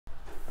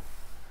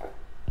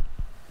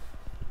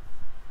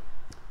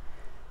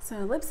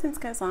So LipSense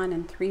goes on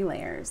in 3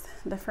 layers.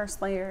 The first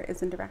layer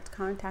is in direct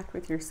contact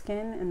with your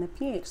skin, and the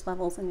pH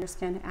levels in your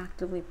skin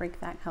actively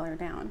break that color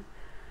down.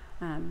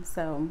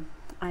 So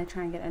I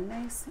try and get a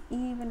nice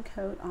even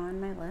coat on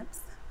my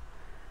lips.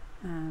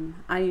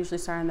 I usually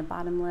start on the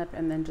bottom lip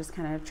and then just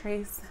kind of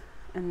trace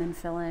and then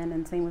fill in,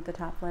 and same with the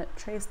top lip.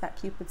 Trace that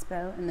Cupid's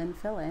bow and then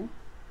fill in.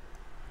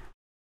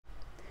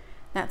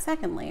 That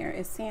second layer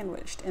is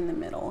sandwiched in the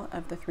middle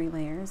of the 3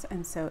 layers,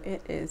 and so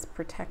it is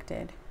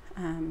protected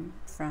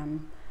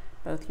from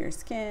both your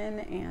skin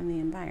and the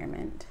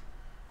environment.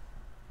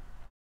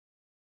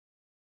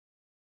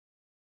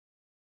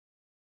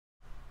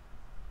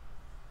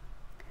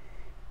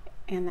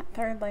 And that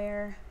third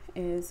layer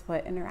is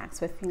what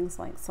interacts with things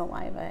like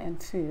saliva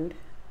and food.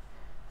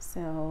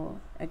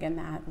 So again,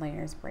 that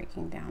layer is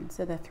breaking down.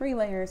 So the 3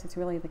 layers is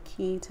really the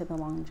key to the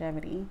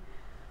longevity.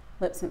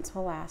 LipSense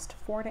will last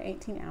 4 to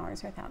 18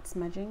 hours without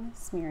smudging,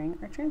 smearing,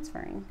 or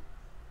transferring.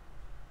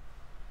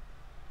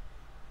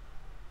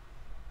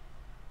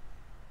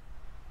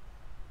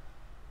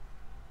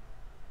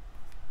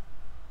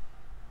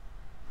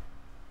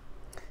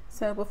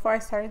 So before I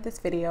started this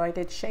video, I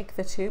did shake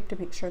the tube to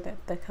make sure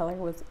that the color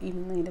was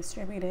evenly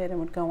distributed and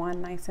would go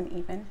on nice and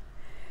even.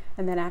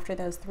 And then after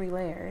those 3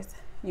 layers,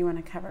 you want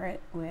to cover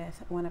it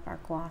with one of our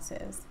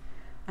glosses.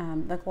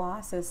 The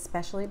gloss is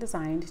specially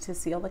designed to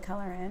seal the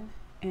color in,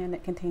 and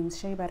it contains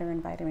shea butter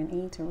and vitamin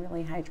E to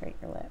really hydrate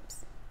your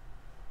lips.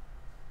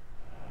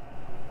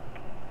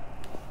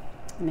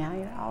 Now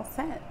you're all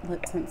set.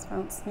 LipSense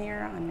won't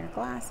smear on your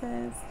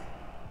glasses,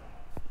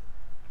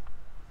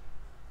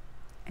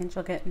 and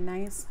you'll get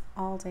nice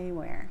all-day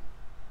wear.